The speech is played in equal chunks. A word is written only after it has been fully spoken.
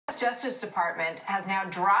Justice Department has now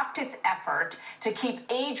dropped its effort to keep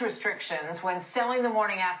age restrictions when selling the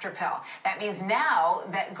morning after pill. That means now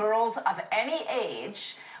that girls of any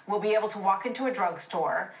age will be able to walk into a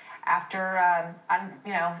drugstore after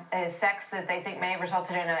sex that they think may have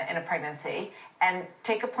resulted in a pregnancy and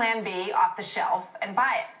take a Plan B off the shelf and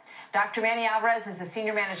buy it. Dr. Manny Alverez is the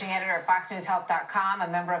senior managing editor at FoxNewsHealth.com, a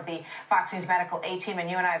member of the Fox News Medical A-Team, and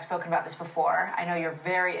you and I have spoken about this before. I know you're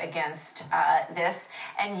very against this,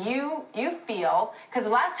 and you feel, because the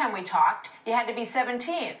last time we talked, you had to be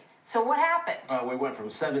 17. So what happened? We went from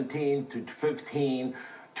 17 to 15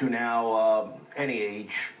 to now any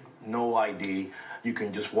age, no ID. You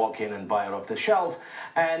can just walk in and buy it off the shelf.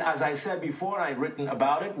 And as I said before, and I've written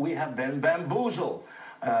about it, we have been bamboozled.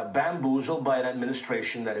 Bamboozled by an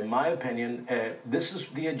administration that, in my opinion, this is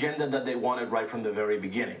the agenda that they wanted right from the very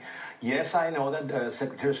beginning. Yes, I know that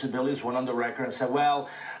Secretary Sebelius went on the record and said, well,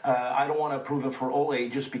 I don't want to approve it for all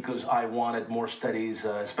ages because I wanted more studies,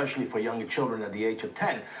 especially for younger children at the age of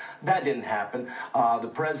 10. That didn't happen.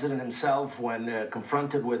 The president himself, when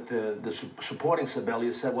confronted with the supporting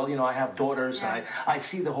Sebelius, said, well, you know, I have daughters, and I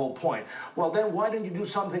see the whole point. Well, then why didn't you do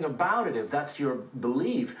something about it if that's your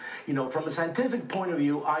belief? You know, from a scientific point of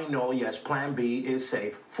view, I know, yes, Plan B is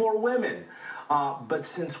safe for women. But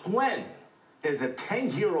since when is a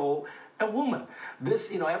 10-year-old a woman?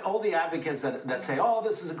 This, you know, all the advocates that say, oh,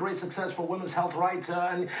 this is a great success for women's health rights,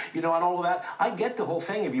 and, you know, and all of that. I get the whole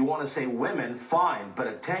thing. If you want to say women, fine. But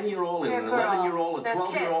a 10-year-old, an 11-year-old, a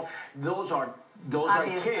 12-year-old, those are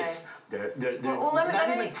kids. They're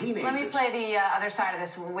not even teenagers. Let me play the other side of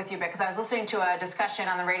this with you, because I was listening to a discussion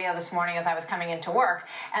on the radio this morning as I was coming into work,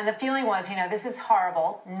 and the feeling was, you know, this is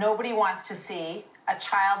horrible. Nobody wants to see a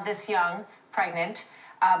child this young pregnant.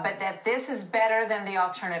 But that this is better than the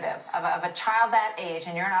alternative of a child that age,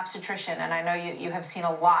 and you're an obstetrician, and I know you have seen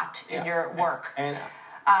a lot in your work.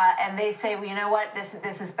 And they say, well, you know what, this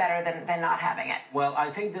is better than not having it. Well,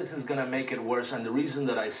 I think this is going to make it worse, and the reason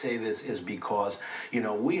that I say this is because, you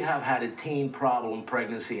know, we have had a teen problem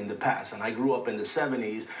pregnancy in the past, and I grew up in the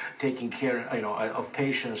 70s taking care, you know, of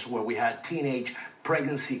patients where we had teenage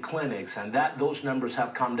pregnancy clinics, and those numbers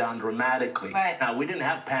have come down dramatically. Right. Now, we didn't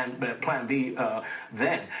have Plan B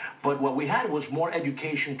then, but what we had was more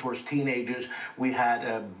education towards teenagers. We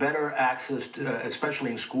had better access, to,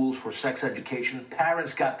 especially in schools, for sex education.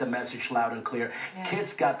 Parents got the message loud and clear. Yeah.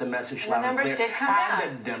 Kids got the message loud and clear.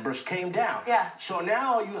 And the numbers came down. Yeah. So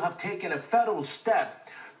now you have taken a federal step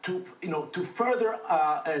to further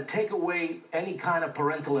take away any kind of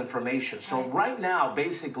parental information. So right now,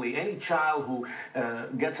 basically, any child who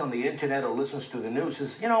gets on the internet or listens to the news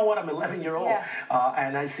says, you know what, I'm 11-year-old,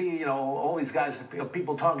 and I see, you know, all these guys,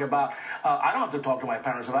 people talking about, I don't have to talk to my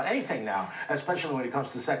parents about anything now, especially when it comes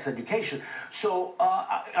to sex education. So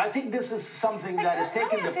I think this is something that is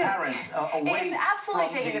taking the parents away. It's absolutely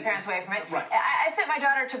taking the parents away from it. Right. I sent my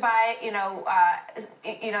daughter to buy,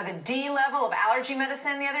 the D level of allergy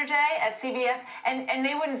medicine the other day at CVS, and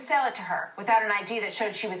they wouldn't sell it to her without an ID that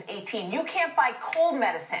showed she was 18. You can't buy cold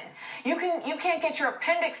medicine. You can't get your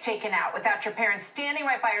appendix taken out without your parents standing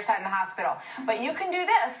right by your side in the hospital. But you can do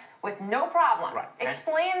this with no problem. Right.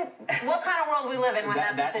 Explain what kind of world we live in when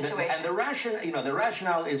that's the situation. And the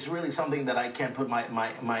rationale is really something that I can't put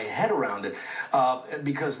my head around it,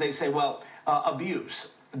 because they say, well,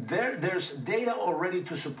 abuse. There's data already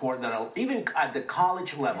to support that. Even at the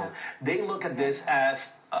college level, they look at this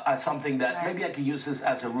as something that maybe I could use this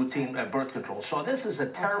as a routine birth control. So this is a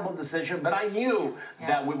terrible decision, but I knew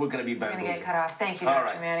that we were going to be bamboozled. We're going to get cut off. Thank you,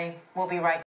 Dr. Manny. We'll be right back.